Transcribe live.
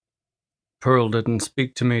Pearl didn't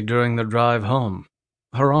speak to me during the drive home.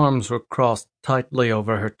 Her arms were crossed tightly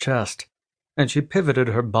over her chest, and she pivoted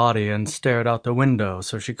her body and stared out the window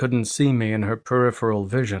so she couldn't see me in her peripheral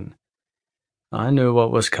vision. I knew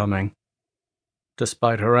what was coming.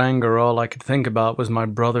 Despite her anger, all I could think about was my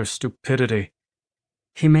brother's stupidity.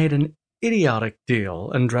 He made an idiotic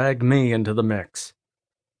deal and dragged me into the mix.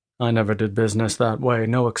 I never did business that way,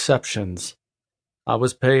 no exceptions. I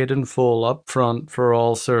was paid in full up front for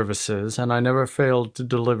all services, and I never failed to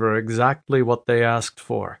deliver exactly what they asked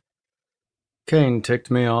for. Kane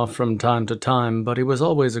ticked me off from time to time, but he was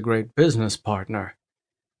always a great business partner.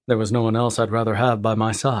 There was no one else I'd rather have by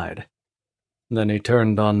my side. Then he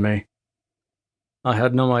turned on me. I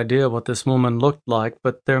had no idea what this woman looked like,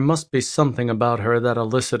 but there must be something about her that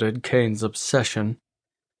elicited Kane's obsession.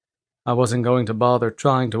 I wasn't going to bother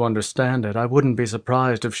trying to understand it. I wouldn't be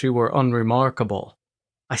surprised if she were unremarkable.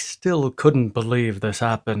 I still couldn't believe this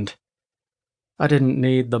happened. I didn't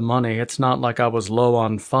need the money. It's not like I was low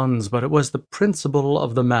on funds, but it was the principle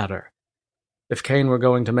of the matter. If Kane were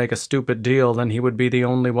going to make a stupid deal, then he would be the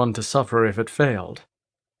only one to suffer if it failed.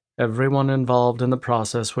 Everyone involved in the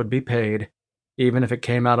process would be paid, even if it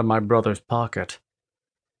came out of my brother's pocket.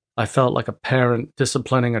 I felt like a parent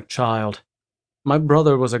disciplining a child. My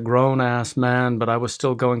brother was a grown-ass man, but I was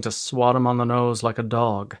still going to swat him on the nose like a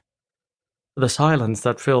dog. The silence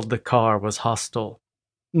that filled the car was hostile.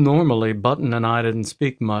 Normally, Button and I didn't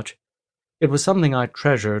speak much. It was something I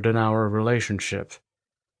treasured in our relationship.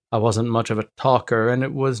 I wasn't much of a talker, and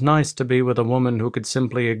it was nice to be with a woman who could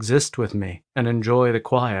simply exist with me and enjoy the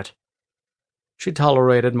quiet. She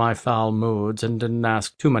tolerated my foul moods and didn't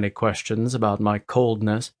ask too many questions about my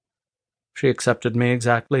coldness. She accepted me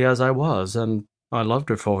exactly as I was, and I loved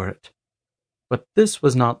her for it. But this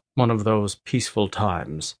was not one of those peaceful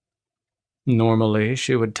times. Normally,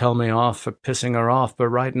 she would tell me off for pissing her off, but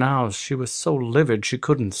right now she was so livid she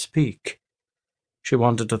couldn't speak. She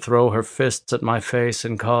wanted to throw her fists at my face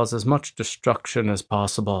and cause as much destruction as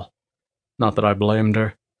possible. Not that I blamed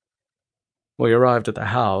her. We arrived at the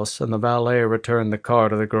house, and the valet returned the car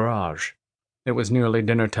to the garage. It was nearly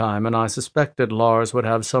dinner time, and I suspected Lars would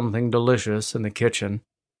have something delicious in the kitchen.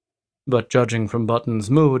 But judging from Button's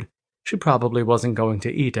mood, she probably wasn't going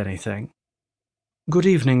to eat anything. "Good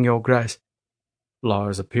evening, Your Grace."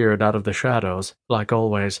 Lars appeared out of the shadows, like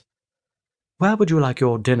always. "Where would you like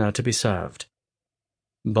your dinner to be served?"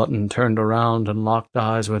 Button turned around and locked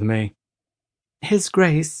eyes with me. "His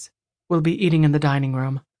Grace will be eating in the dining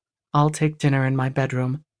room. I'll take dinner in my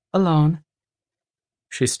bedroom, alone."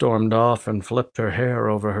 She stormed off and flipped her hair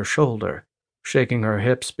over her shoulder, shaking her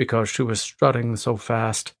hips because she was strutting so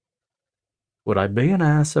fast. Would I be an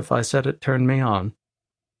ass if I said it turned me on?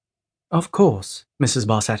 "Of course, Mrs.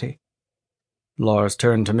 Barsetti." Lars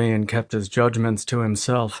turned to me and kept his judgments to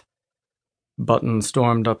himself. Button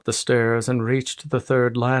stormed up the stairs and reached the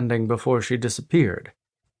third landing before she disappeared.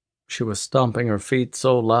 She was stomping her feet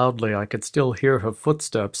so loudly I could still hear her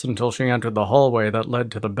footsteps until she entered the hallway that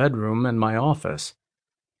led to the bedroom and my office.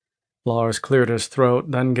 Lars cleared his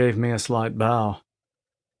throat, then gave me a slight bow.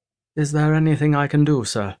 "Is there anything I can do,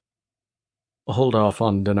 sir?" "Hold off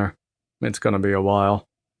on dinner. It's going to be a while."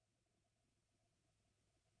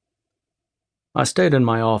 I stayed in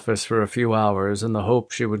my office for a few hours in the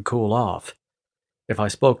hope she would cool off. If I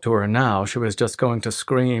spoke to her now, she was just going to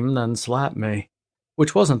scream, then slap me,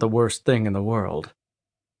 which wasn't the worst thing in the world.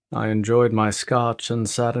 I enjoyed my scotch and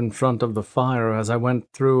sat in front of the fire as I went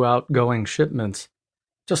through outgoing shipments.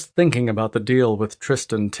 Just thinking about the deal with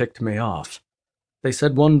Tristan ticked me off. They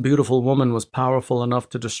said one beautiful woman was powerful enough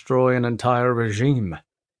to destroy an entire regime.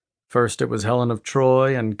 First it was Helen of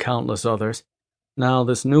Troy and countless others. Now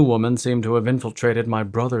this new woman seemed to have infiltrated my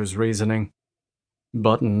brother's reasoning.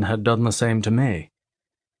 Button had done the same to me.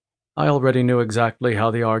 I already knew exactly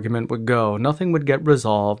how the argument would go. Nothing would get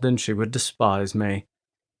resolved and she would despise me.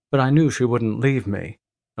 But I knew she wouldn't leave me,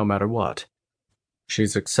 no matter what.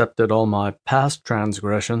 She's accepted all my past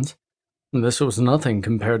transgressions. This was nothing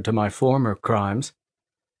compared to my former crimes.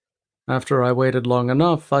 After I waited long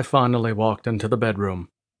enough, I finally walked into the bedroom.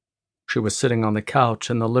 She was sitting on the couch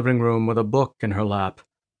in the living room with a book in her lap.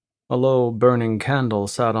 A low, burning candle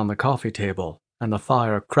sat on the coffee table, and the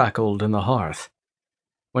fire crackled in the hearth.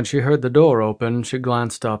 When she heard the door open, she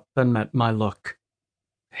glanced up and met my look.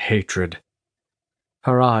 Hatred.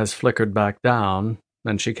 Her eyes flickered back down,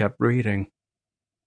 and she kept reading.